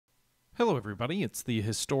Hello everybody, it's the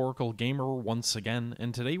Historical Gamer once again,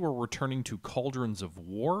 and today we're returning to Cauldrons of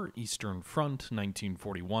War, Eastern Front,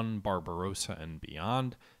 1941, Barbarossa, and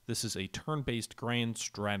beyond. This is a turn-based grand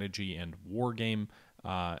strategy and war game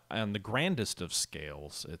on the grandest of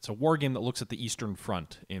scales. It's a war game that looks at the Eastern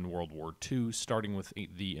Front in World War II, starting with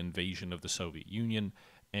the invasion of the Soviet Union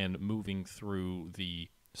and moving through the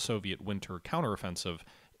Soviet winter counteroffensive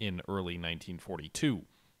in early 1942.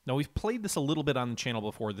 Now, we've played this a little bit on the channel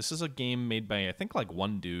before. This is a game made by, I think, like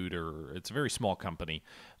one dude, or it's a very small company.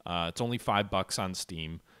 It's only $5 on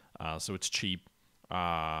Steam, so it's cheap,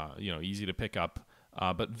 easy to pick up,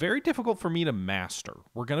 but very difficult for me to master.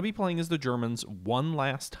 We're going to be playing as the Germans one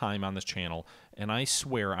last time on this channel, and I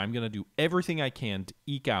swear I'm going to do everything I can to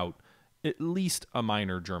eke out at least a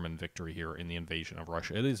minor German victory here in the invasion of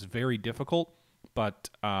Russia. It is very difficult, but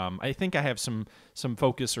I think I have some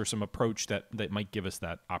focus or some approach that might give us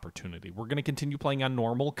that opportunity. We're going to continue playing on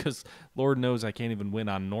normal because Lord knows I can't even win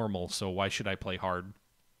on normal, so why should I play hard?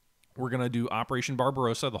 We're going to do Operation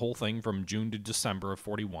Barbarossa, the whole thing from June to December of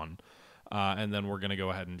 41, and then we're going to go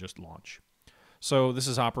ahead and just launch. So this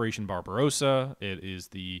is Operation Barbarossa. It is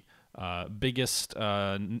the biggest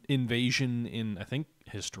invasion in, I think,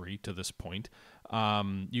 history to this point.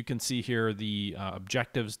 You can see here the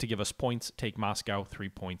objectives to give us points. Take Moscow, 3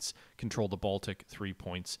 points. Control the Baltic, 3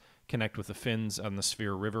 points. Connect with the Finns on the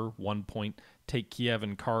Svir River, 1 point. Take Kiev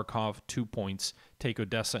and Kharkov, 2 points. Take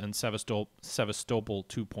Odessa and Sevastopol,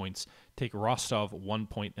 2 points. Take Rostov, 1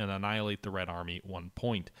 point. And annihilate the Red Army, 1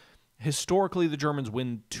 point. Historically, the Germans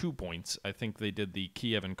win 2 points. I think they did the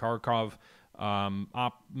Kiev and Kharkov.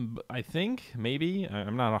 I think, maybe,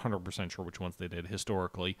 I'm not 100% sure which ones they did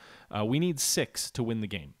historically. We need 6 to win the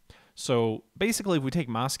game. So basically, if we take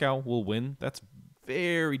Moscow, we'll win. That's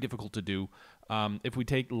very difficult to do. If we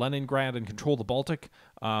take Leningrad and control the Baltic,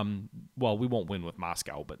 well, we won't win with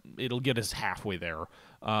Moscow, but it'll get us halfway there.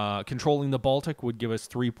 Controlling the Baltic would give us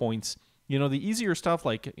 3 points. You know, the easier stuff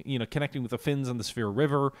like, connecting with the Finns on the Svir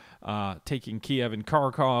River, taking Kiev and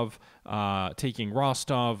Kharkov, taking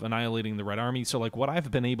Rostov, annihilating the Red Army. So, like, what I've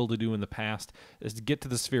been able to do in the past is to get to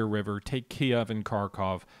the Svir River, take Kiev and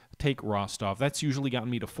Kharkov, take Rostov. That's usually gotten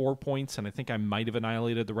me to 4 points, and I think I might have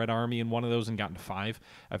annihilated the Red Army in one of those and gotten to 5.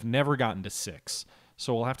 I've never gotten to 6.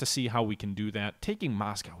 So we'll have to see how we can do that. Taking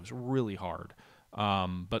Moscow is really hard,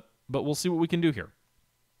 but we'll see what we can do here.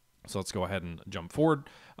 So let's go ahead and jump forward.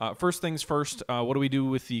 First things first, what do we do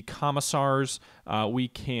with the commissars? We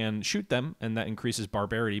can shoot them, and that increases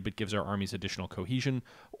barbarity, but gives our armies additional cohesion,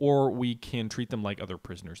 or we can treat them like other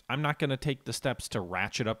prisoners. I'm not going to take the steps to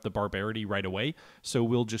ratchet up the barbarity right away, so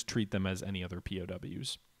we'll just treat them as any other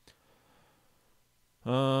POWs.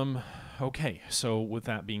 Okay, so with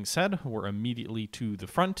that being said, we're immediately to the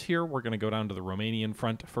front here. We're going to go down to the Romanian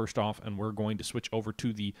front first off, and we're going to switch over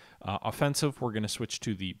to the offensive. We're going to switch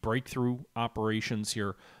to the breakthrough operations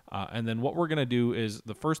here, and then what we're going to do is,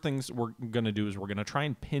 the first things we're going to do is we're going to try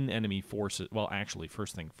and pin enemy forces. Well, actually,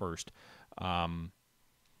 first thing first, I'm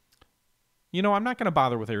not going to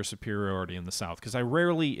bother with air superiority in the south because I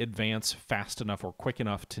rarely advance fast enough or quick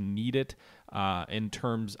enough to need it in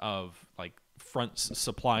terms of, like, front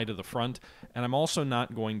supply to the front, and I'm also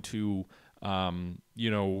not going to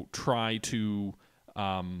try to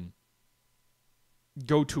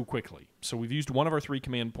go too quickly. So we've used one of our 3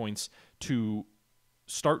 command points to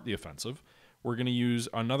start the offensive. We're going to use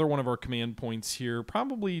another one of our command points here,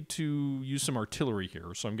 probably to use some artillery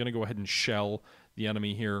here. So I'm going to go ahead and shell the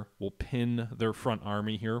enemy here. We'll pin their front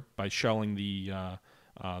army here by shelling the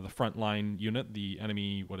front line unit, the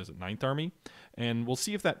enemy, 9th Army, and we'll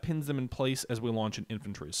see if that pins them in place as we launch an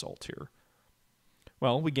infantry assault here.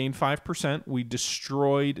 Well, we gained 5%. We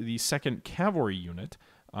destroyed the 2nd Cavalry unit.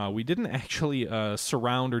 We didn't actually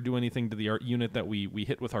surround or do anything to the unit that we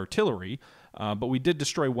hit with artillery, but we did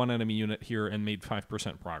destroy one enemy unit here and made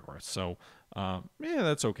 5% progress. So, yeah,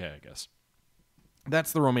 that's okay, I guess.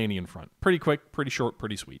 That's the Romanian front. Pretty quick, pretty short,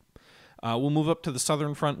 pretty sweet. We'll move up to the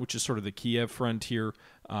southern front, which is sort of the Kiev front here.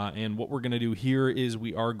 And what we're going to do here is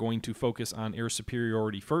we are going to focus on air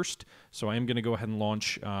superiority first. So I am going to go ahead and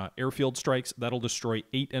launch airfield strikes. That'll destroy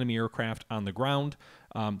 8 enemy aircraft on the ground.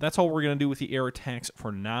 That's all we're going to do with the air attacks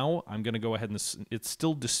for now. I'm going to go ahead and, it's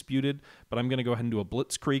still disputed, but I'm going to go ahead and do a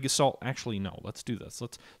blitzkrieg assault. Actually, no, let's do this.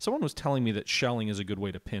 Someone was telling me that shelling is a good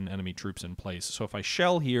way to pin enemy troops in place. So if I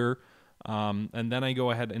shell here, and then I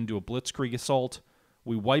go ahead and do a blitzkrieg assault,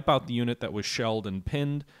 we wipe out the unit that was shelled and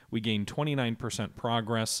pinned. We gain 29%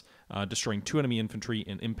 progress, destroying 2 enemy infantry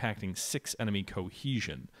and impacting 6 enemy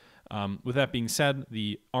cohesion. With that being said,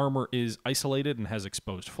 the armor is isolated and has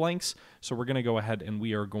exposed flanks, so we're going to go ahead and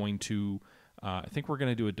we are going to, I think we're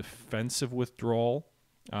going to do a defensive withdrawal.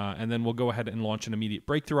 And then we'll go ahead and launch an immediate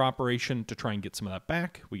breakthrough operation to try and get some of that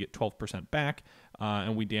back. We get 12% back,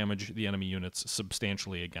 and we damage the enemy units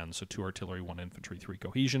substantially again. So 2 artillery, 1 infantry, 3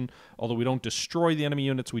 cohesion. Although we don't destroy the enemy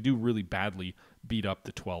units, we do really badly beat up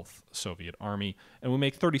the 12th Soviet Army, and we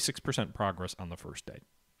make 36% progress on the first day.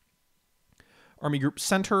 Army Group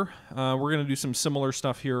Center, we're going to do some similar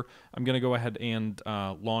stuff here. I'm going to go ahead and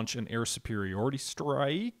launch an air superiority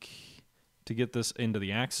strike to get this into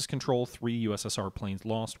the Axis control. 3 USSR planes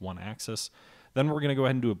lost, 1 Axis. Then we're going to go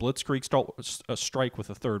ahead and do a blitzkrieg strike with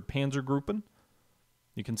a 3rd Panzergruppen.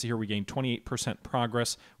 You can see here we gain 28%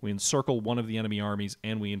 progress. We encircle one of the enemy armies,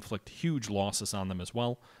 and we inflict huge losses on them as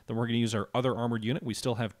well. Then we're going to use our other armored unit. We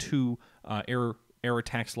still have 2 air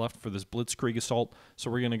attacks left for this blitzkrieg assault,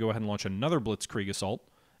 so we're going to go ahead and launch another blitzkrieg assault,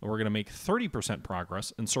 and we're going to make 30%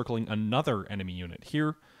 progress, encircling another enemy unit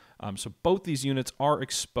here. So both these units are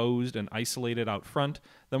exposed and isolated out front.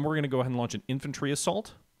 Then we're going to go ahead and launch an infantry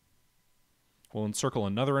assault. We'll encircle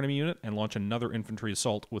another enemy unit and launch another infantry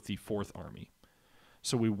assault with the 4th Army.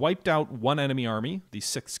 So we wiped out 1 enemy army, the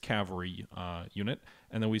 6th Cavalry unit,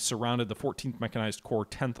 and then we surrounded the 14th Mechanized Corps,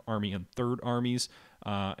 10th Army, and 3rd Armies,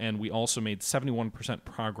 and we also made 71%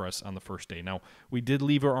 progress on the first day. Now, we did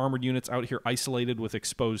leave our armored units out here isolated with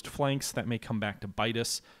exposed flanks. That may come back to bite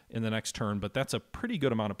us in the next turn, but that's a pretty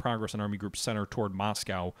good amount of progress in Army Group Center toward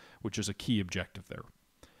Moscow, which is a key objective there.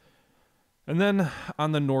 And then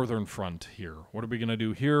on the northern front here, what are we going to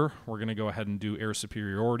do here? We're going to go ahead and do air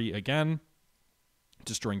superiority again,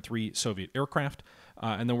 destroying 3 Soviet aircraft,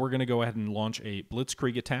 and then we're going to go ahead and launch a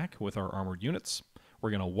blitzkrieg attack with our armored units. We're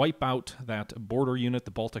going to wipe out that border unit,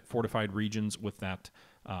 the Baltic fortified regions, with that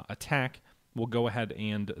attack. We'll go ahead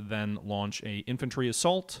and then launch a infantry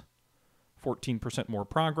assault, 14% more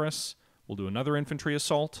progress. We'll do another infantry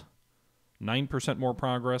assault, 9% more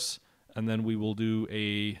progress, and then we will do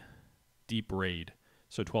a deep raid.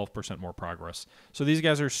 So 12% more progress. So these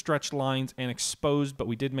guys are stretched lines and exposed, but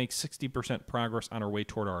we did make 60% progress on our way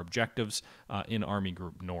toward our objectives in Army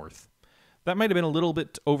Group North. That might have been a little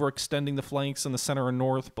bit overextending the flanks in the center and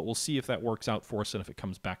north, but we'll see if that works out for us and if it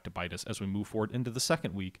comes back to bite us as we move forward into the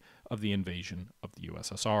second week of the invasion of the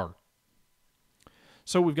USSR.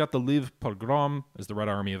 So we've got the Lviv pogrom as the Red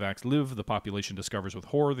Army attacks Lviv. The population discovers with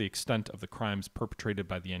horror the extent of the crimes perpetrated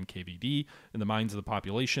by the NKVD in the minds of the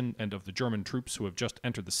population and of the German troops who have just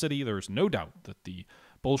entered the city. There is no doubt that the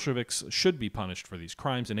Bolsheviks should be punished for these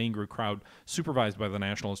crimes. An angry crowd, supervised by the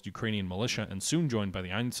nationalist Ukrainian militia and soon joined by the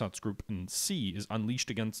Einsatz group in C, is unleashed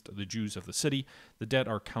against the Jews of the city. The dead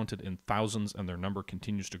are counted in thousands, and their number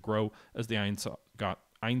continues to grow as the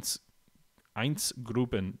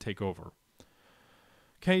Einsgruppen take over.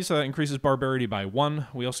 Okay, so that increases barbarity by 1.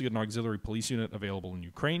 We also get an auxiliary police unit available in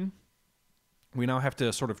Ukraine. We now have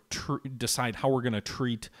to sort of decide how we're going to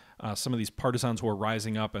treat some of these partisans who are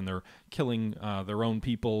rising up and they're killing their own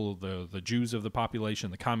people, the Jews of the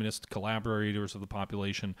population, the communist collaborators of the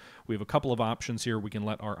population. We have a couple of options here. We can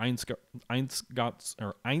let our Eins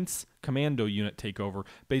Commando unit take over,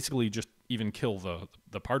 basically just even kill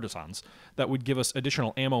the partisans. That would give us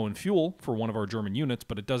additional ammo and fuel for one of our German units,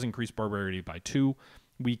 but it does increase barbarity by 2.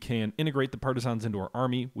 We can integrate the partisans into our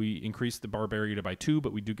army. We increase the barbarity by 2,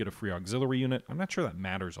 but we do get a free auxiliary unit. I'm not sure that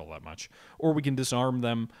matters all that much. Or we can disarm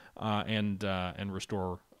them and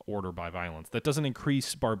restore order by violence. That doesn't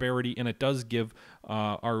increase barbarity, and it does give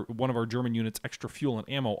one of our German units extra fuel and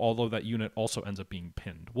ammo, although that unit also ends up being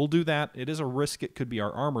pinned. We'll do that. It is a risk. It could be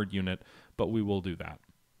our armored unit, but we will do that.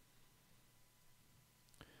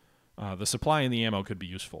 The supply and the ammo could be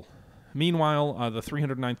useful. Meanwhile, the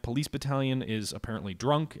 309th Police Battalion is apparently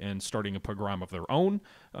drunk and starting a pogrom of their own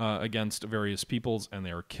against various peoples, and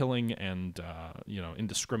they are killing and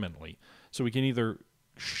indiscriminately. So we can either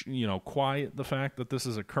quiet the fact that this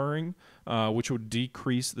is occurring, which would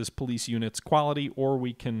decrease this police unit's quality, or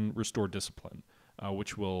we can restore discipline,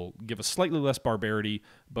 which will give us slightly less barbarity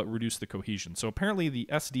but reduce the cohesion. So apparently the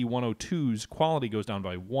SD-102's quality goes down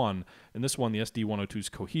by 1, and this one, the SD-102's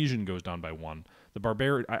cohesion goes down by 1. The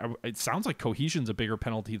barbarity, it sounds like cohesion's a bigger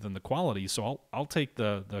penalty than the quality, so I'll take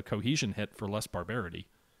the cohesion hit for less barbarity.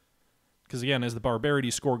 Because again, as the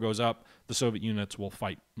barbarity score goes up, the Soviet units will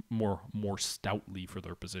fight more stoutly for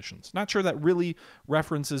their positions. Not sure that really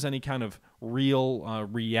references any kind of real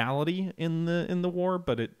reality in the war,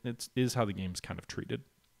 but it is how the game's kind of treated.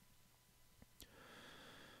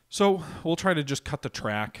 So we'll try to just cut the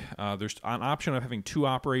track. There's an option of having 2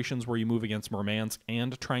 operations where you move against Murmansk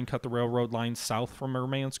and try and cut the railroad line south from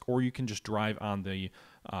Murmansk, or you can just drive on the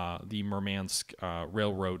Murmansk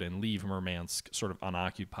railroad and leave Murmansk sort of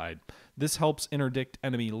unoccupied. This helps interdict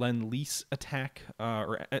enemy Lend-Lease attack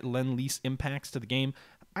or Lend-Lease impacts to the game.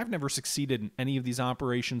 I've never succeeded in any of these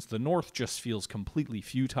operations. The North just feels completely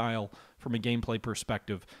futile from a gameplay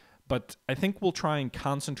perspective. But I think we'll try and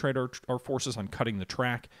concentrate our forces on cutting the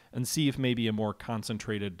track and see if maybe a more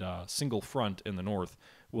concentrated single front in the North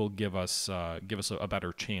will give us a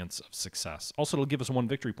better chance of success. Also, it'll give us 1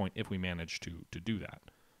 victory point if we manage to do that.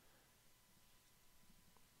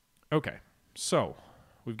 Okay, so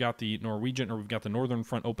we've got the Northern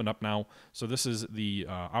Front opened up now. So this is the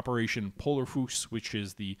Operation Polarfuß, which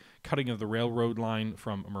is the cutting of the railroad line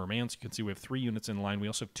from Murmansk. You can see we have 3 units in line. We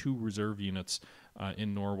also have 2 reserve units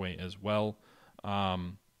in Norway as well.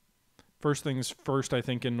 First things first, I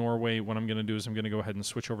think in Norway, what I'm going to do is I'm going to go ahead and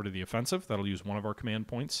switch over to the offensive. That'll use 1 of our command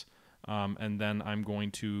points. And then I'm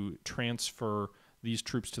going to transfer these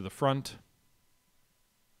troops to the front.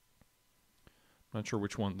 Not sure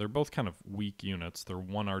which one. They're both kind of weak units. They're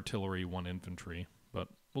 1 artillery, 1 infantry, but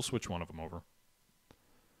we'll switch one of them over.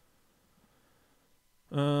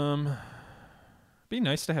 Be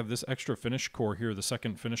nice to have this extra Finnish Corps here, the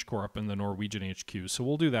 2nd Finnish Corps up in the Norwegian HQ, so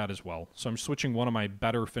we'll do that as well. So I'm switching one of my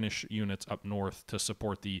better Finnish units up north to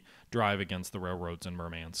support the drive against the railroads in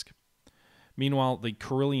Murmansk. Meanwhile, the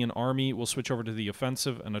Karelian army will switch over to the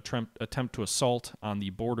offensive and attempt to assault on the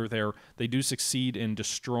border there. They do succeed in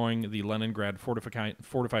destroying the Leningrad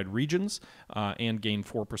fortified regions and gain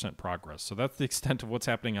 4% progress. So that's the extent of what's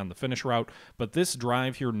happening on the Finnish route. But this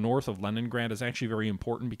drive here north of Leningrad is actually very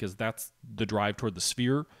important because that's the drive toward the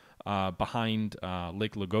sphere behind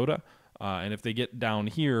Lake Lagoda. And if they get down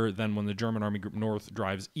here, then when the German Army Group North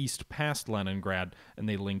drives east past Leningrad and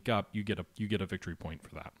they link up, you get a victory point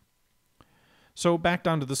for that. So back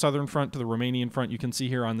down to the southern front, to the Romanian front, you can see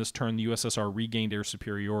here on this turn the USSR regained air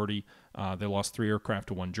superiority. They lost 3 aircraft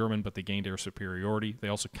to 1 German, but they gained air superiority. They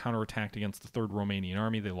also counterattacked against the 3rd Romanian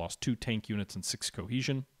Army. They lost 2 tank units and 6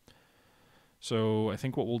 cohesion. So I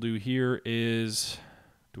think what we'll do here is,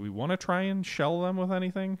 do we want to try and shell them with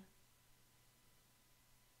anything?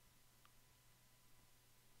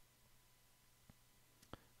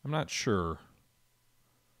 I'm not sure.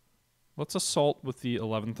 Let's assault with the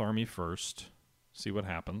 11th Army first. See what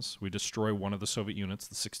happens. We destroy one of the Soviet units,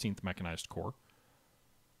 the 16th Mechanized Corps.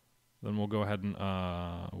 Then we'll go ahead and,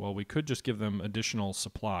 well, we could just give them additional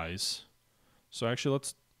supplies. So actually,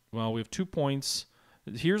 we have 2 points.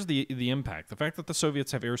 Here's the impact. The fact that the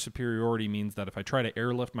Soviets have air superiority means that if I try to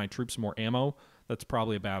airlift my troops more ammo, that's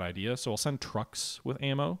probably a bad idea. So I'll send trucks with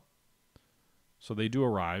ammo. So they do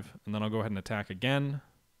arrive, and then I'll go ahead and attack again.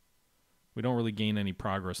 We don't really gain any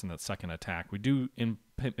progress in that second attack. We do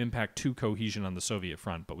impact 2 cohesion on the Soviet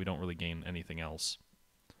front, but we don't really gain anything else.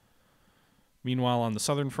 Meanwhile, on the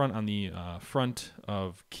southern front, on the front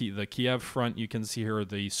of the Kiev front, you can see here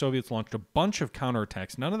the Soviets launched a bunch of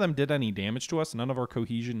counterattacks. None of them did any damage to us. None of our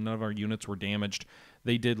cohesion, none of our units were damaged.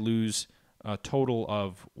 They did lose a total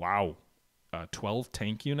of, 12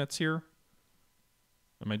 tank units here.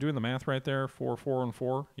 Am I doing the math right there? 4, 4, and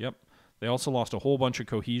 4? Yep. They also lost a whole bunch of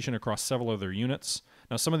cohesion across several of their units.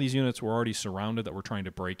 Now, some of these units were already surrounded that were trying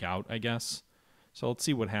to break out, I guess. So let's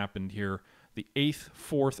see what happened here. The 8th,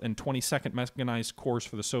 4th, and 22nd Mechanized Corps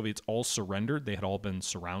for the Soviets all surrendered. They had all been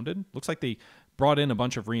surrounded. Looks like they brought in a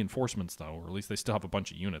bunch of reinforcements, though, or at least they still have a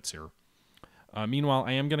bunch of units here. Meanwhile,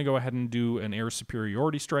 I am going to go ahead and do an air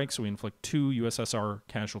superiority strike, so we inflict 2 USSR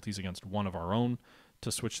casualties against 1 of our own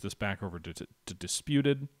to switch this back over to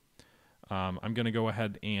disputed. I'm going to go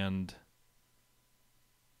ahead and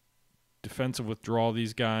defensive withdraw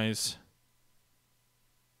these guys.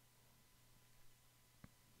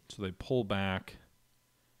 So they pull back.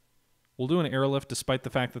 We'll do an airlift despite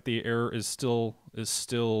the fact that the air is still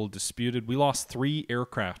disputed. We lost 3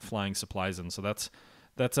 aircraft flying supplies in, so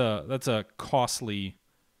that's a costly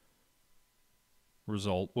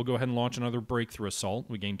result. We'll go ahead and launch another breakthrough assault.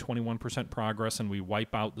 We gain 21% progress and we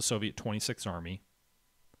wipe out the Soviet 26th Army.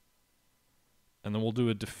 And then we'll do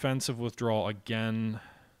a defensive withdrawal again.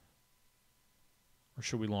 Or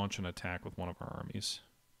should we launch an attack with one of our armies?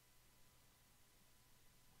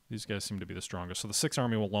 These guys seem to be the strongest. So the 6th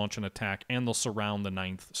Army will launch an attack, and they'll surround the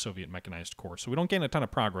 9th Soviet Mechanized Corps. So we don't gain a ton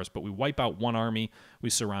of progress, but we wipe out one army, we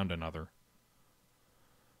surround another.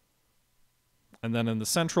 And then in the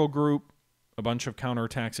central group, a bunch of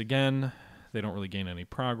counterattacks again. They don't really gain any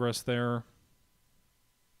progress there.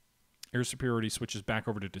 Air superiority switches back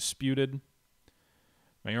over to disputed.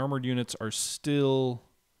 My armored units are still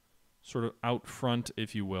sort of out front,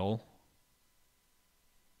 if you will.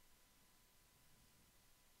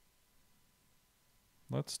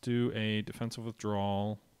 Let's do a defensive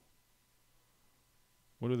withdrawal.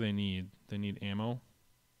 What do they need? They need ammo.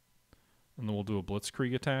 And then we'll do a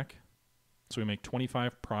blitzkrieg attack. So we make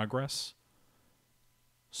 25 progress.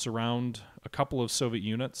 surround a couple of Soviet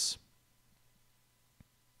units.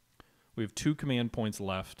 We have 2 command points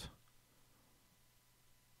left.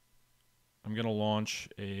 I'm going to launch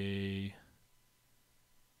a...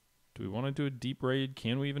 Do we want to do a deep raid?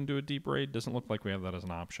 Can we even do a deep raid? Doesn't look like we have that as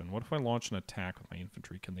an option. What if I launch an attack with my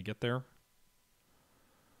infantry? Can they get there?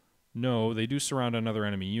 No, they do surround another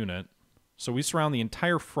enemy unit. So we surround the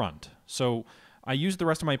entire front. So I used the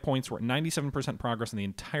rest of my points. We're at 97% progress, and the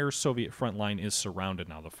entire Soviet front line is surrounded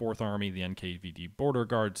now. The 4th Army, the NKVD Border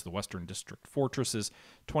Guards, the Western District Fortresses,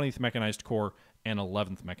 20th Mechanized Corps, and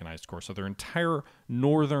 11th Mechanized Corps. So their entire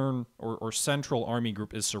northern or central army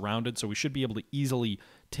group is surrounded, so we should be able to easily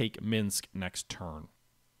take Minsk next turn.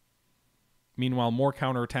 Meanwhile, more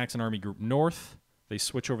counterattacks in Army Group North. They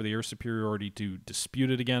switch over the air superiority to dispute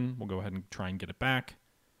it again. We'll go ahead and try and get it back.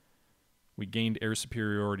 We gained air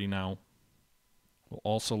superiority now. We'll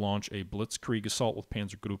also launch a Blitzkrieg assault with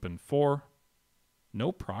Panzergruppen 4.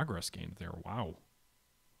 No progress gained there. Wow.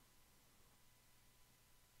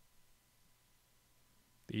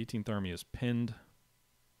 The 18th Army is pinned.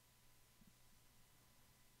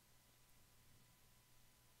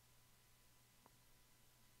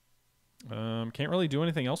 Can't really do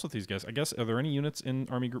anything else with these guys. I guess, are there any units in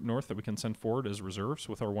Army Group North that we can send forward as reserves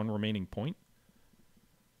with our 1 remaining point?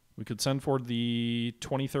 We could send forward the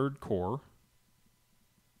 23rd Corps.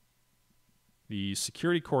 The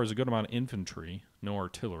Security Corps is a good amount of infantry, no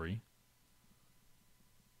artillery.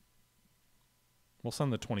 We'll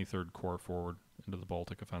send the 23rd Corps forward into the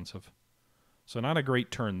Baltic offensive. So not a great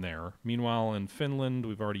turn there. Meanwhile, in Finland,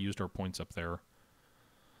 we've already used our points up there.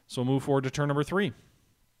 So we'll move forward to turn number 3.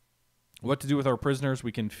 What to do with our prisoners?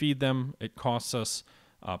 We can feed them. It costs us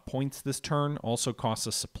points this turn. Also costs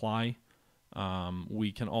us supply.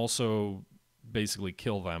 We can also basically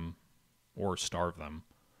kill them or starve them.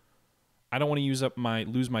 I don't want to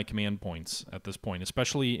lose my command points at this point,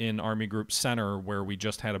 especially in Army Group Center, where we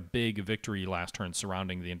just had a big victory last turn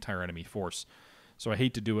surrounding the entire enemy force. So I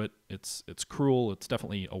hate to do it. It's cruel. It's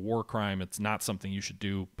definitely a war crime. It's not something you should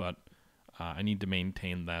do, but I need to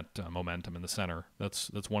maintain that momentum in the center. That's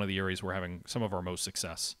one of the areas we're having some of our most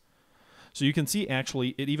success. So you can see,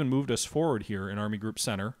 actually, it even moved us forward here in Army Group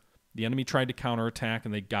Center. The enemy tried to counterattack,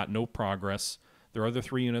 and they got no progress. Their other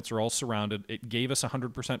 3 units are all surrounded. It gave us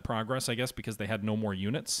 100% progress, I guess, because they had no more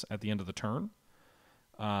units at the end of the turn.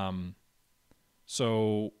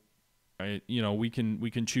 We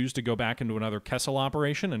can choose to go back into another Kessel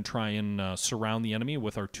operation and try and surround the enemy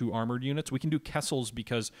with our 2 armored units. We can do Kessels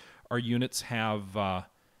because our units we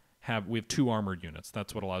have 2 armored units.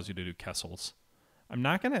 That's what allows you to do Kessels. I'm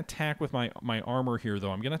not going to attack with my armor here,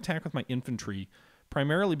 though. I'm going to attack with my infantry,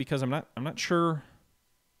 primarily because I'm not sure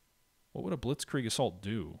what would a Blitzkrieg assault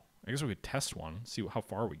do. I guess we could test one, see how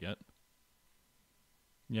far we get.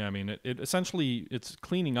 Yeah, I mean, it essentially, it's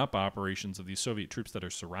cleaning up operations of these Soviet troops that are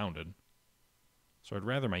surrounded. So I'd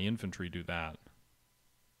rather my infantry do that.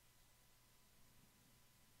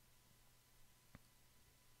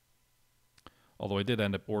 Although I did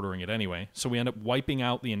end up ordering it anyway. So we end up wiping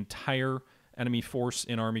out the entire enemy force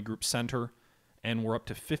in Army Group Center, and we're up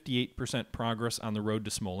to 58% progress on the road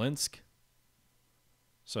to Smolensk.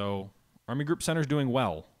 So Army Group Center is doing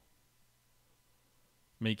well,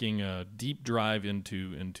 making a deep drive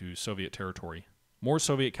into Soviet territory. More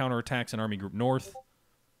Soviet counterattacks in Army Group North.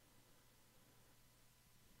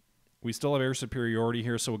 We still have air superiority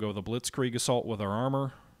here, so we'll go with a Blitzkrieg assault with our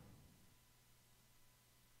armor.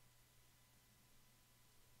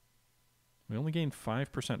 We only gained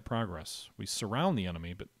 5% progress. We surround the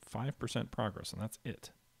enemy, but 5% progress, and that's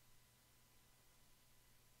it.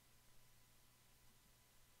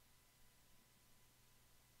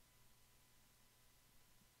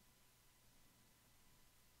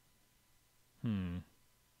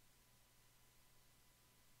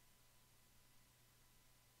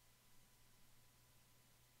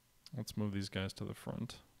 Let's move these guys to the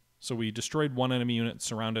front. So we destroyed 1 enemy unit,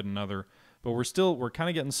 surrounded another, but we're kind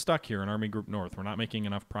of getting stuck here in Army Group North. We're not making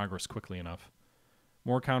enough progress quickly enough.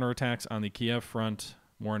 More counterattacks on the Kiev front.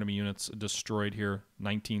 More enemy units destroyed here.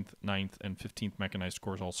 19th, 9th, and 15th Mechanized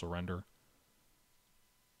Corps all surrender.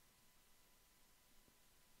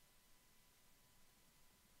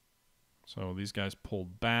 So these guys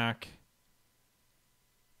pulled back.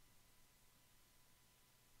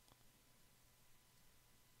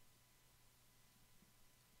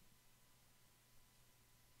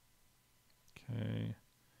 Okay.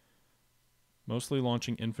 Mostly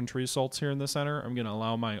launching infantry assaults here in the center. I'm going to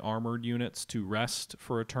allow my armored units to rest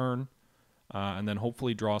for a turn, and then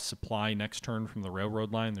hopefully draw supply next turn from the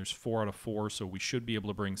railroad line. There's 4 out of 4, so we should be able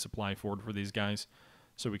to bring supply forward for these guys,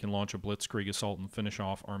 so we can launch a Blitzkrieg assault and finish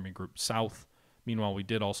off Army Group South. Meanwhile, we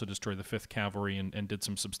did also destroy the 5th Cavalry and did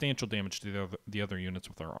some substantial damage to the other units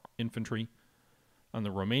with our infantry. On the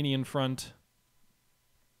Romanian front,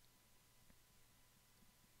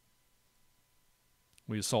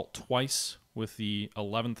 we assault twice with the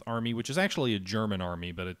 11th Army, which is actually a German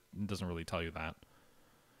army, but it doesn't really tell you that.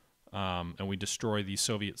 And we destroy the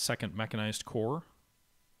Soviet 2nd Mechanized Corps.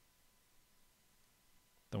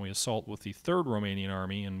 Then we assault with the 3rd Romanian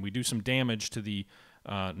Army, and we do some damage to the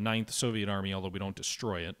 9th Soviet Army, although we don't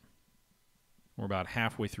destroy it. We're about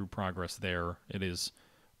halfway through progress there. It is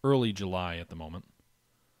early July at the moment.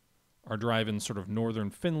 Our drive in sort of northern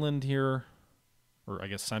Finland here, or I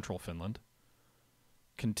guess central Finland,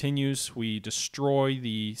 continues. We destroy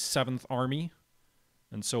the 7th Army,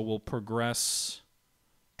 and so we'll progress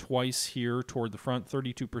twice here toward the front,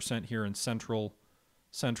 32% here in central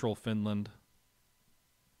Finland.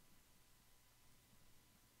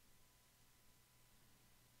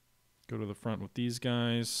 Go to the front with these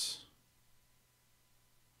guys.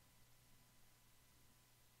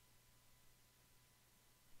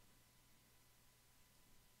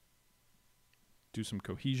 Do some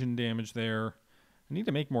cohesion damage there. I need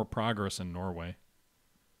to make more progress in Norway.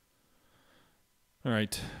 All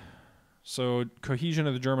right. So cohesion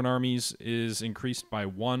of the German armies is increased by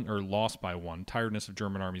 1, or lost by 1. Tiredness of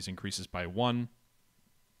German armies increases by 1.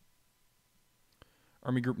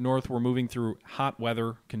 Army Group North, we're moving through hot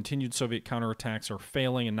weather. Continued Soviet counterattacks are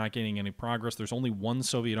failing and not gaining any progress. There's only one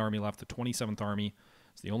Soviet army left, the 27th Army.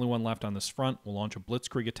 It's the only one left on this front. We'll launch a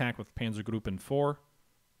blitzkrieg attack with Panzergruppen 4.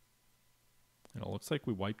 And it looks like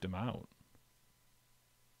we wiped him out.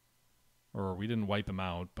 Or we didn't wipe him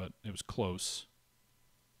out, but it was close.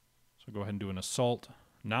 So go ahead and do an assault.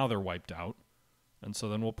 Now they're wiped out. And so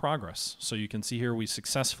then we'll progress. So you can see here we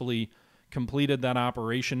successfully completed that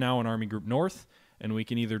operation now in Army Group North. And we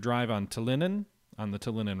can either drive on Tallinn, on the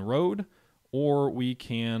Tallinn Road, or we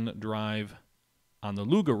can drive on the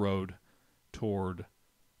Luga Road toward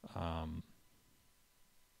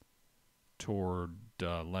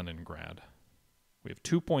Leningrad. We have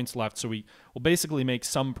 2 points left, so we will basically make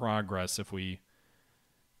some progress if we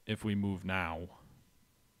move now.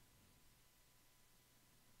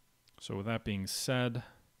 So with that being said,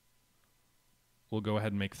 we'll go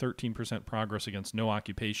ahead and make 13% progress against no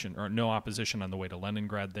occupation or no opposition on the way to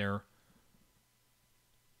Leningrad there.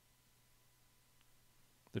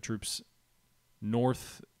 The troops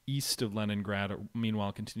northeast of Leningrad,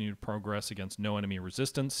 meanwhile, continue to progress against no enemy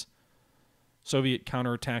resistance. Soviet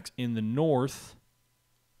counterattacks in the north,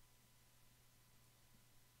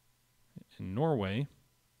 in Norway,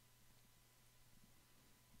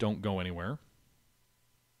 don't go anywhere.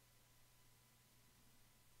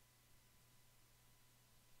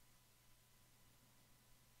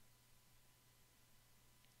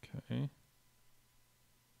 Okay.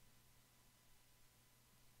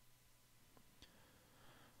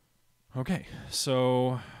 Okay,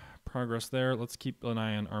 so progress there. Let's keep an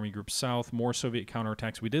eye on Army Group South. More Soviet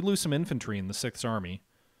counterattacks. We did lose some infantry in the 6th Army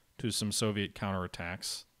to some Soviet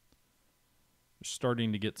counterattacks. We're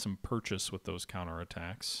starting to get some purchase with those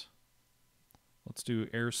counterattacks. Let's do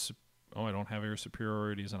air... Oh, I don't have air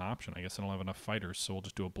superiority as an option. I guess I don't have enough fighters, so we'll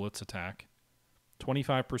just do a blitz attack.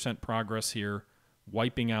 25% progress here,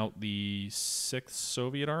 wiping out the 6th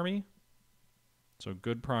Soviet Army. So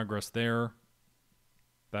good progress there.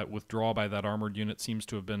 That withdrawal by that armored unit seems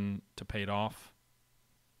to have been paid off.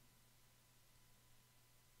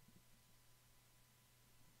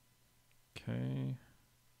 Okay.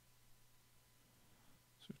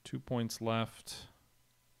 So 2 points left.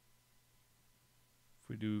 If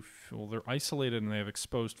we do, well, they're isolated and they have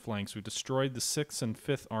exposed flanks. We've destroyed the 6th and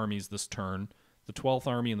 5th armies this turn. The 12th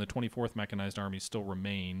Army and the 24th Mechanized Army still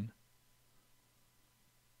remain.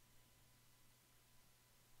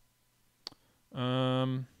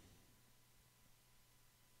 Can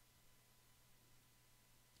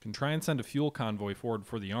try and send a fuel convoy forward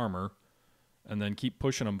for the armor and then keep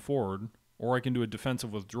pushing them forward, or I can do a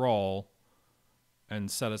defensive withdrawal and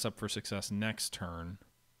set us up for success next turn.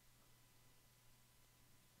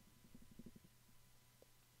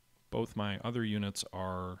 Both my other units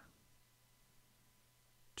are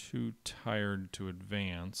too tired to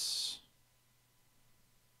advance.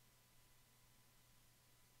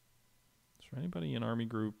 Is there anybody in Army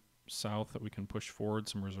Group South that we can push forward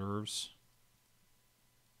some reserves?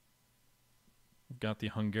 We've got the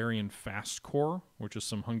Hungarian Fast Corps, which is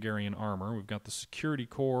some Hungarian armor. We've got the Security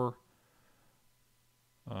Corps,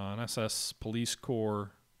 an SS Police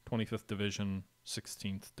Corps, 25th Division,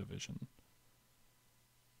 16th Division.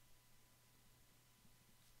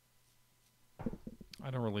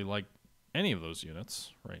 I don't really like any of those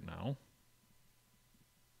units right now.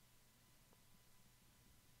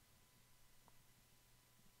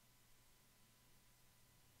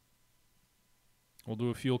 We'll do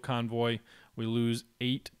a fuel convoy. We lose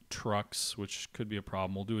 8 trucks, which could be a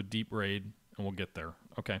problem. We'll do a deep raid, and we'll get there.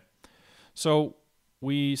 Okay. So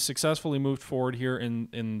we successfully moved forward here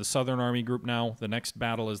in the Southern Army group now. The next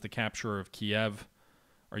battle is the capture of Kiev.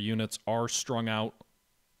 Our units are strung out.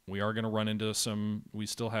 We are going to run into some... We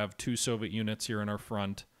still have 2 Soviet units here in our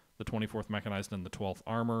front, the 24th Mechanized and the 12th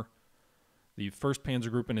Armor. The 1st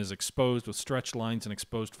Panzer Grouping is exposed with stretched lines and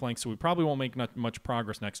exposed flanks, so we probably won't make much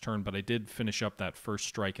progress next turn, but I did finish up that first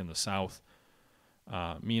strike in the south.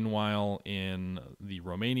 Meanwhile, in the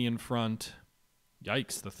Romanian front,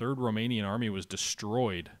 yikes, the 3rd Romanian army was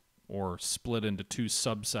destroyed or split into 2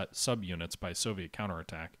 subunits by Soviet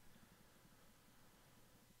counterattack.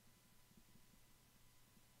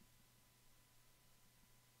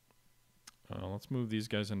 Let's move these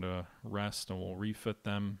guys into rest, and we'll refit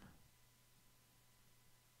them.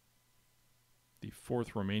 The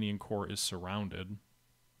 4th Romanian Corps is surrounded.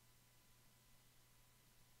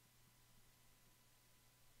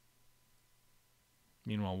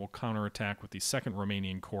 Meanwhile, we'll counterattack with the 2nd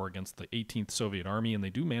Romanian Corps against the 18th Soviet Army, and they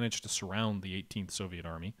do manage to surround the 18th Soviet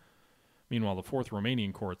Army. Meanwhile, the 4th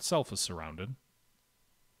Romanian Corps itself is surrounded.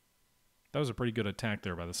 That was a pretty good attack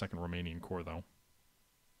there by the 2nd Romanian Corps, though.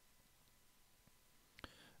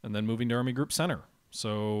 And then moving to Army Group Center.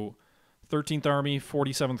 So 13th Army,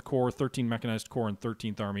 47th Corps, 13th Mechanized Corps, and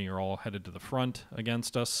 13th Army are all headed to the front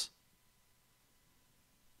against us.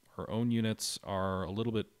 Our own units are a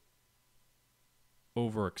little bit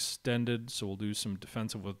overextended, so we'll do some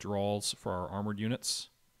defensive withdrawals for our armored units.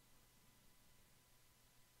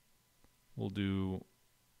 We'll do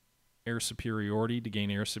air superiority to gain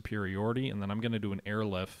air superiority, and then I'm going to do an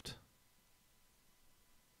airlift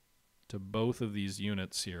to both of these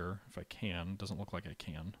units here, if I can. Doesn't look like I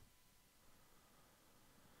can.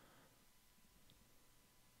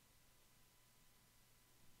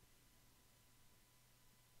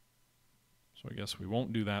 So I guess we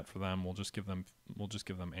won't do that for them. We'll just give them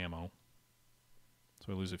ammo. So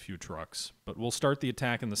we lose a few trucks. But we'll start the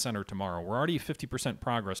attack in the center tomorrow. We're already 50%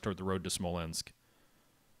 progress toward the road to Smolensk.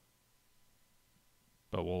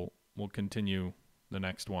 But we'll continue the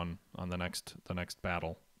next one on the next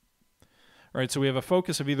battle. All right, so we have a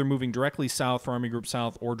focus of either moving directly south for Army Group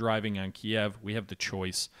South or driving on Kiev. We have the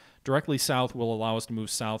choice. Directly south will allow us to move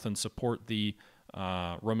south and support the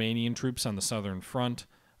Romanian troops on the southern front,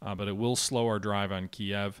 but it will slow our drive on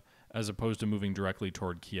Kiev as opposed to moving directly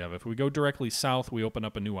toward Kiev. If we go directly south, we open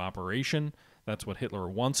up a new operation. That's what Hitler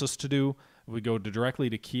wants us to do. If we go directly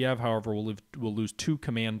to Kiev, however, we'll lose 2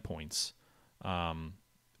 command points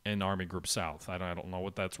in Army Group South. I don't know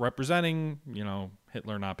what that's representing, you know,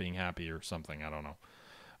 Hitler not being happy or something, I don't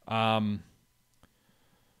know.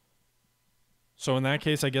 So in that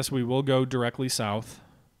case, I guess we will go directly south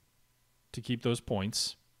to keep those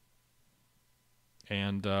points.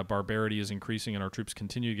 And barbarity is increasing and our troops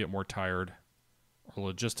continue to get more tired. Our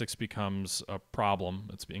logistics becomes a problem.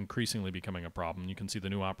 It's increasingly becoming a problem. You can see the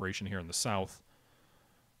new operation here in the south.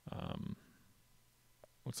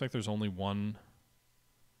 Looks like there's only one...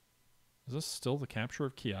 Is this still the capture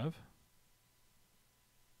of Kiev?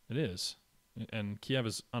 It is. And Kiev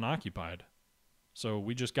is unoccupied. So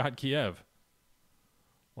we just got Kiev.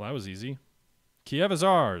 Well, that was easy. Kiev is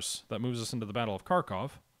ours. That moves us into the Battle of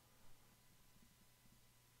Kharkov.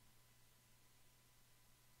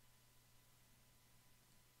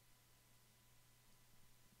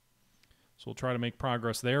 So we'll try to make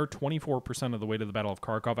progress there. 24% of the way to the Battle of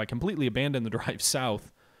Kharkov. I completely abandoned the drive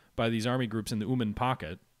south by these army groups in the Uman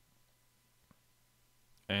pocket.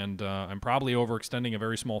 And I'm probably overextending a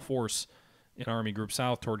very small force in Army Group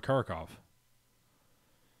South toward Kharkov.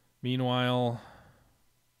 Meanwhile,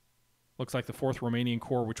 looks like the 4th Romanian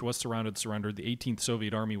Corps, which was surrounded, surrendered. The 18th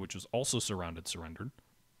Soviet Army, which was also surrounded, surrendered.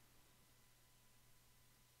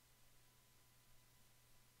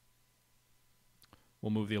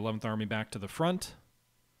 We'll move the 11th Army back to the front.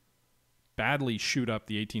 Badly shoot up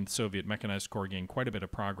the 18th Soviet Mechanized Corps, gain quite a bit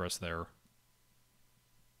of progress there.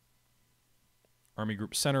 Army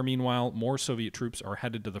Group Center, meanwhile, more Soviet troops are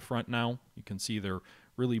headed to the front now. You can see they're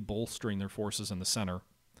really bolstering their forces in the center.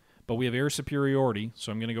 But we have air superiority,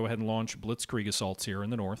 so I'm going to go ahead and launch blitzkrieg assaults here in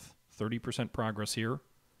the north. 30% progress here.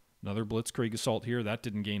 Another blitzkrieg assault here. That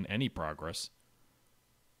didn't gain any progress.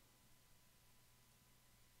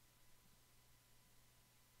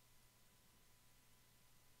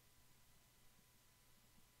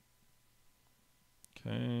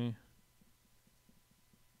 Okay.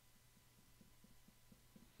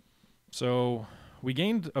 So we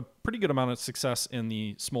gained a pretty good amount of success in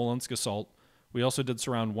the Smolensk assault. We also did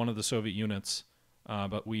surround one of the Soviet units,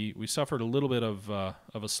 but we suffered a little bit of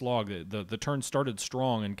a slog. The turn started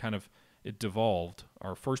strong and kind of it devolved.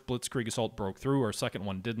 Our first blitzkrieg assault broke through, our second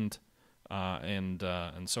one didn't, and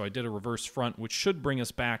so I did a reverse front, which should bring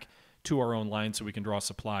us back to our own line so we can draw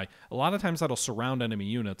supply. A lot of times that'll surround enemy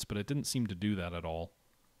units, but it didn't seem to do that at all.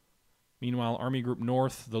 Meanwhile, Army Group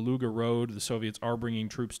North, the Luga Road, the Soviets are bringing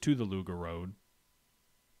troops to the Luga Road.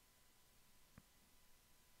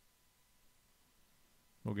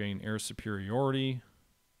 We'll gain air superiority.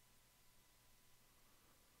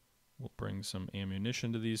 We'll bring some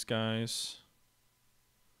ammunition to these guys.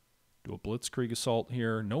 Do a blitzkrieg assault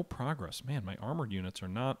here. No progress. Man, my armored units are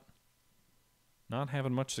not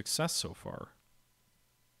having much success so far.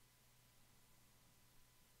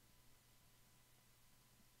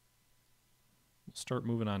 We'll start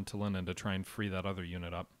moving on to Lenin to try and free that other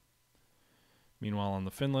unit up. Meanwhile, on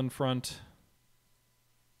the Finland front,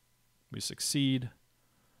 we succeed.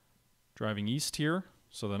 Driving east here.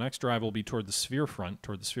 So the next drive will be toward the Sphere front,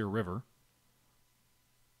 toward the Sphere River.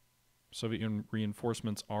 Soviet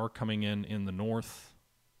reinforcements are coming in the north.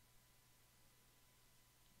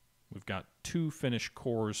 We've got 2 Finnish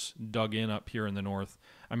corps dug in up here in the north.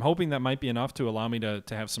 I'm hoping that might be enough to allow me to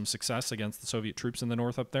have some success against the Soviet troops in the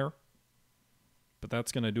north up there. But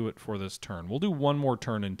that's going to do it for this turn. We'll do one more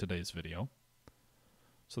turn in today's video.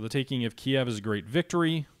 So the taking of Kiev is a great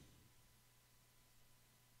victory.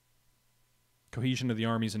 Cohesion of the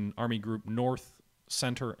armies in Army Group North,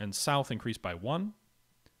 Center, and South increased by 1.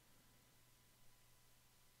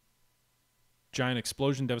 Giant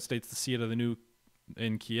explosion devastates the Theater of the New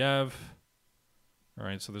in Kiev. All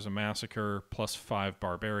right, so there's a massacre, plus 5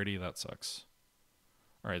 barbarity. That sucks.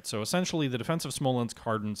 All right, so essentially the defense of Smolensk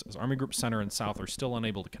hardens as Army Group Center and South are still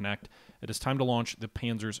unable to connect. It is time to launch the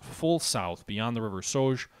Panzers full south beyond the River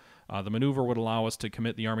Soj. The maneuver would allow us to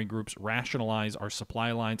commit the army groups, rationalize our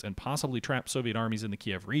supply lines, and possibly trap Soviet armies in the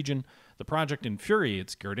Kiev region. The project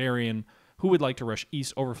infuriates Gerdarian, who would like to rush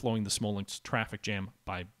east, overflowing the Smolensk traffic jam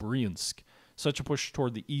by Bryansk. Such a push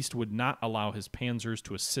toward the east would not allow his panzers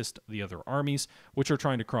to assist the other armies, which are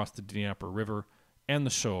trying to cross the Dnieper River and the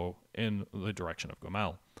Sho in the direction of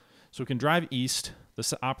Gomel. So we can drive east.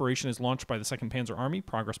 This operation is launched by the 2nd Panzer Army,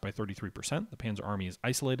 progress by 33%. The Panzer Army is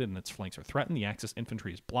isolated and its flanks are threatened. The Axis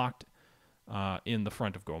infantry is blocked in the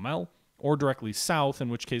front of Gomel, or directly south, in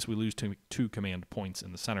which case we lose 2 command points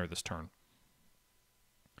in the center of this turn.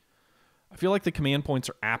 I feel like the command points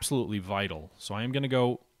are absolutely vital, so I am going to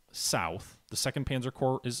go south. The 2nd Panzer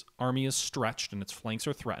Corps army is stretched and its flanks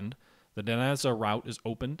are threatened. The Doneza route is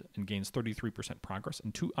opened and gains 33% progress,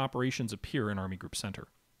 and 2 operations appear in Army Group Center.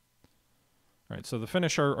 All right, so the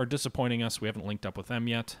Finnish are disappointing us. We haven't linked up with them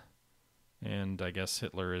yet. And I guess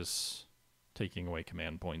Hitler is taking away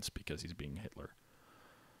command points because he's being Hitler.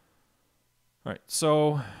 All right,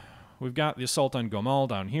 so we've got the assault on Gomel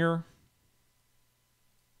down here.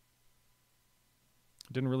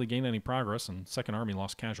 Didn't really gain any progress, and 2nd Army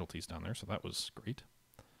lost casualties down there, so that was great.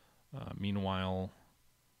 Meanwhile,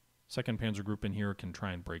 2nd Panzer Group in here can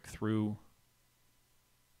try and break through.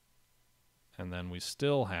 And then we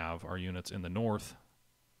still have our units in the north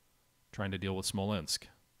trying to deal with Smolensk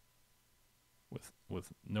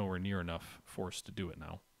with nowhere near enough force to do it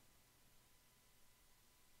now.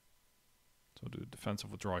 So we'll do a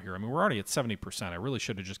defensive withdrawal here. I mean, we're already at 70%. I really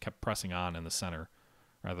should have just kept pressing on in the center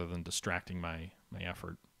rather than distracting my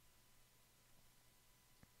effort.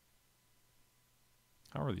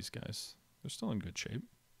 How are these guys? They're still in good shape.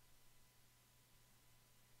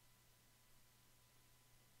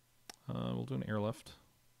 We'll do an airlift.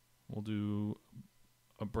 We'll do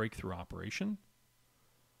a breakthrough operation.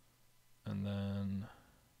 And then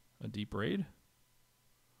a deep raid.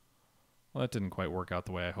 Well, that didn't quite work out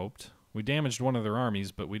the way I hoped. We damaged one of their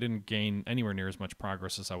armies, but we didn't gain anywhere near as much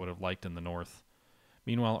progress as I would have liked in the north.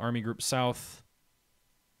 Meanwhile, Army Group South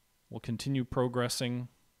will continue progressing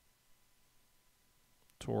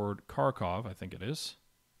toward Kharkov, I think it is.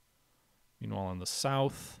 Meanwhile, in the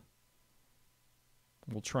south,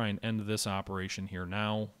 we'll try and end this operation here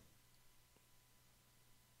now.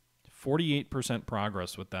 48%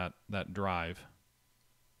 progress with that drive.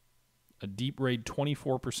 A deep raid,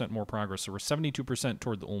 24% more progress. So we're 72%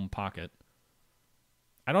 toward the Ulm pocket.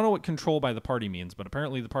 I don't know what control by the party means, but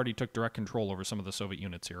apparently the party took direct control over some of the Soviet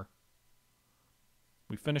units here.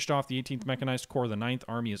 We finished off the 18th Mechanized Corps. The 9th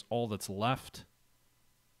Army is all that's left.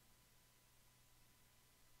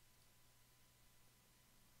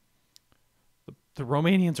 The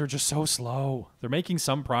Romanians are just so slow. They're making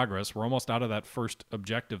some progress. We're almost out of that first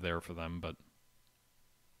objective there for them, but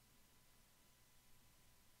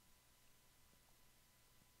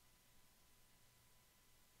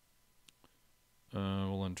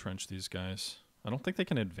we'll entrench these guys. I don't think they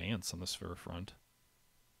can advance on the sphere front.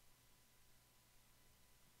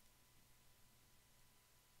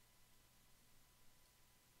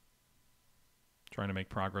 Trying to make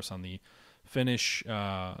progress on the Finnish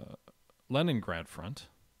Leningrad front.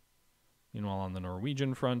 Meanwhile, on the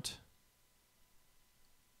Norwegian front,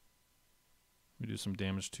 we do some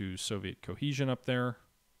damage to Soviet cohesion up there.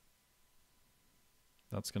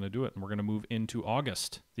 That's going to do it, and we're going to move into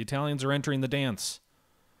August. The Italians are entering the dance.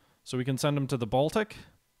 So we can send them to the Baltic.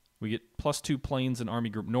 We get +2 planes in Army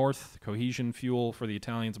Group North, cohesion fuel for the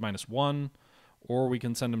Italians -1, or we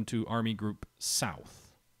can send them to Army Group South.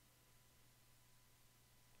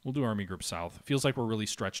 We'll do Army Group South. It feels like we're really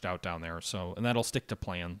stretched out down there, so and that'll stick to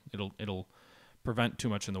plan. It'll prevent too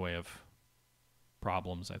much in the way of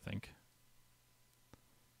problems, I think.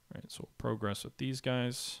 All right, so we'll progress with these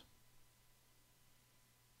guys.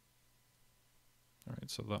 All right,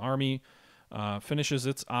 so the Army finishes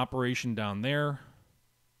its operation down there.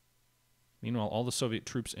 Meanwhile, all the Soviet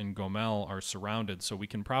troops in Gomel are surrounded, so we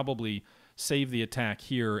can probably save the attack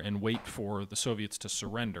here and wait for the Soviets to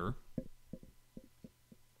surrender.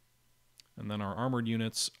 And then our armored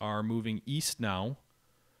units are moving east now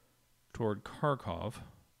toward Kharkov.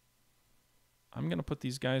 I'm going to put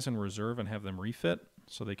these guys in reserve and have them refit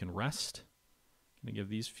so they can rest. I'm going to give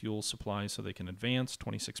these fuel supplies so they can advance,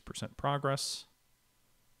 26% progress.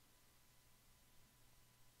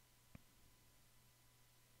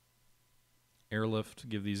 Airlift,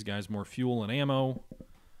 give these guys more fuel and ammo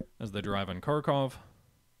as they drive on Kharkov.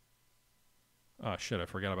 Oh, shit, I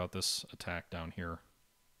forgot about this attack down here.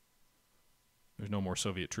 There's no more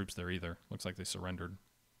Soviet troops there either. Looks like they surrendered.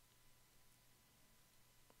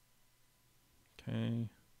 Okay.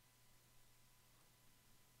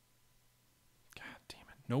 God damn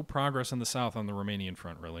it. No progress in the south on the Romanian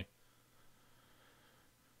front, really.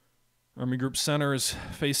 Army Group Center is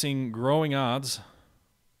facing growing odds.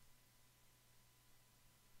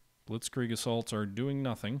 Blitzkrieg assaults are doing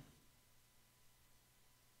nothing.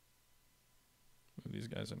 Move these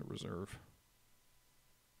guys into reserve.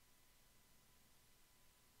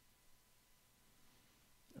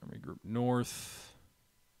 Army Group North.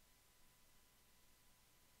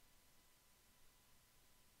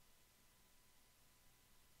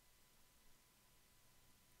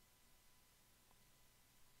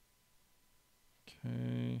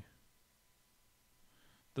 Okay.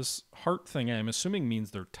 This heart thing, I'm assuming,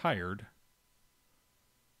 means they're tired.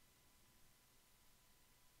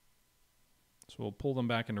 So we'll pull them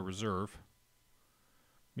back into reserve.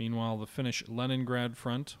 Meanwhile, the Finnish Leningrad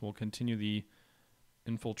front will continue the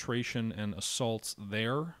infiltration and assaults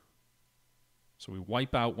there. So we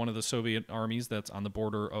wipe out one of the Soviet armies that's on the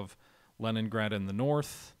border of Leningrad in the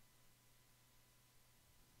north.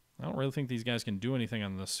 I don't really think these guys can do anything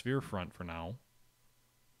on the Sphere front for now.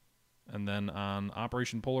 And then on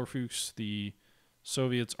Operation Polar Fuchs, the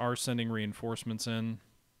Soviets are sending reinforcements in.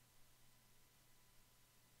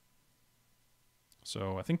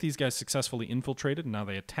 So I think these guys successfully infiltrated, and now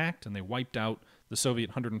they attacked, and they wiped out the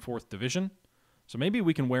Soviet 104th Division. So maybe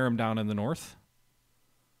we can wear them down in the north.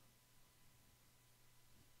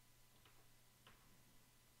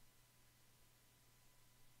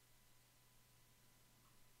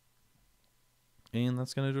 And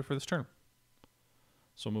that's going to do it for this turn.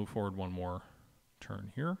 So move forward one more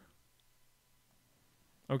turn here.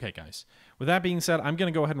 Okay, guys. With that being said, I'm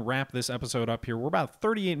going to go ahead and wrap this episode up here. We're about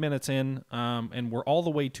 38 minutes in, and we're all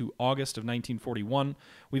the way to August of 1941.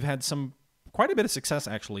 We've had quite a bit of success,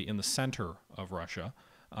 actually, in the center of Russia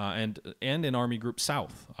and in Army Group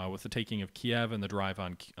South with the taking of Kiev and the drive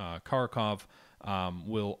on Kharkov.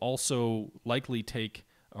 We'll also likely take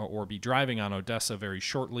or be driving on Odessa very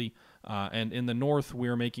shortly. And in the north,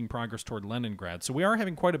 we're making progress toward Leningrad. So we are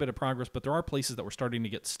having quite a bit of progress, but there are places that we're starting to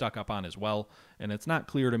get stuck up on as well. And it's not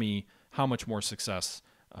clear to me how much more success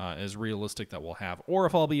is realistic that we'll have, or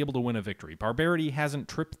if I'll be able to win a victory. Barbarity hasn't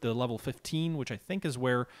tripped the level 15, which I think is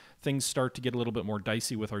where things start to get a little bit more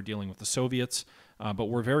dicey with our dealing with the Soviets. But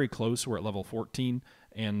we're very close. We're at level 14.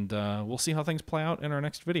 And we'll see how things play out in our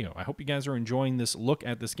next video. I hope you guys are enjoying this look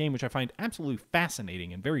at this game, which I find absolutely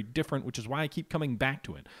fascinating and very different, which is why I keep coming back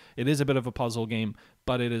to it. It is a bit of a puzzle game,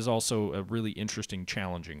 but it is also a really interesting,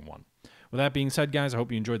 challenging one. With that being said, guys, I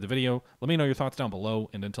hope you enjoyed the video. Let me know your thoughts down below,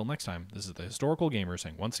 and until next time, this is the Historical Gamer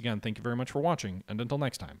saying once again, thank you very much for watching, and until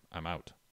next time, I'm out.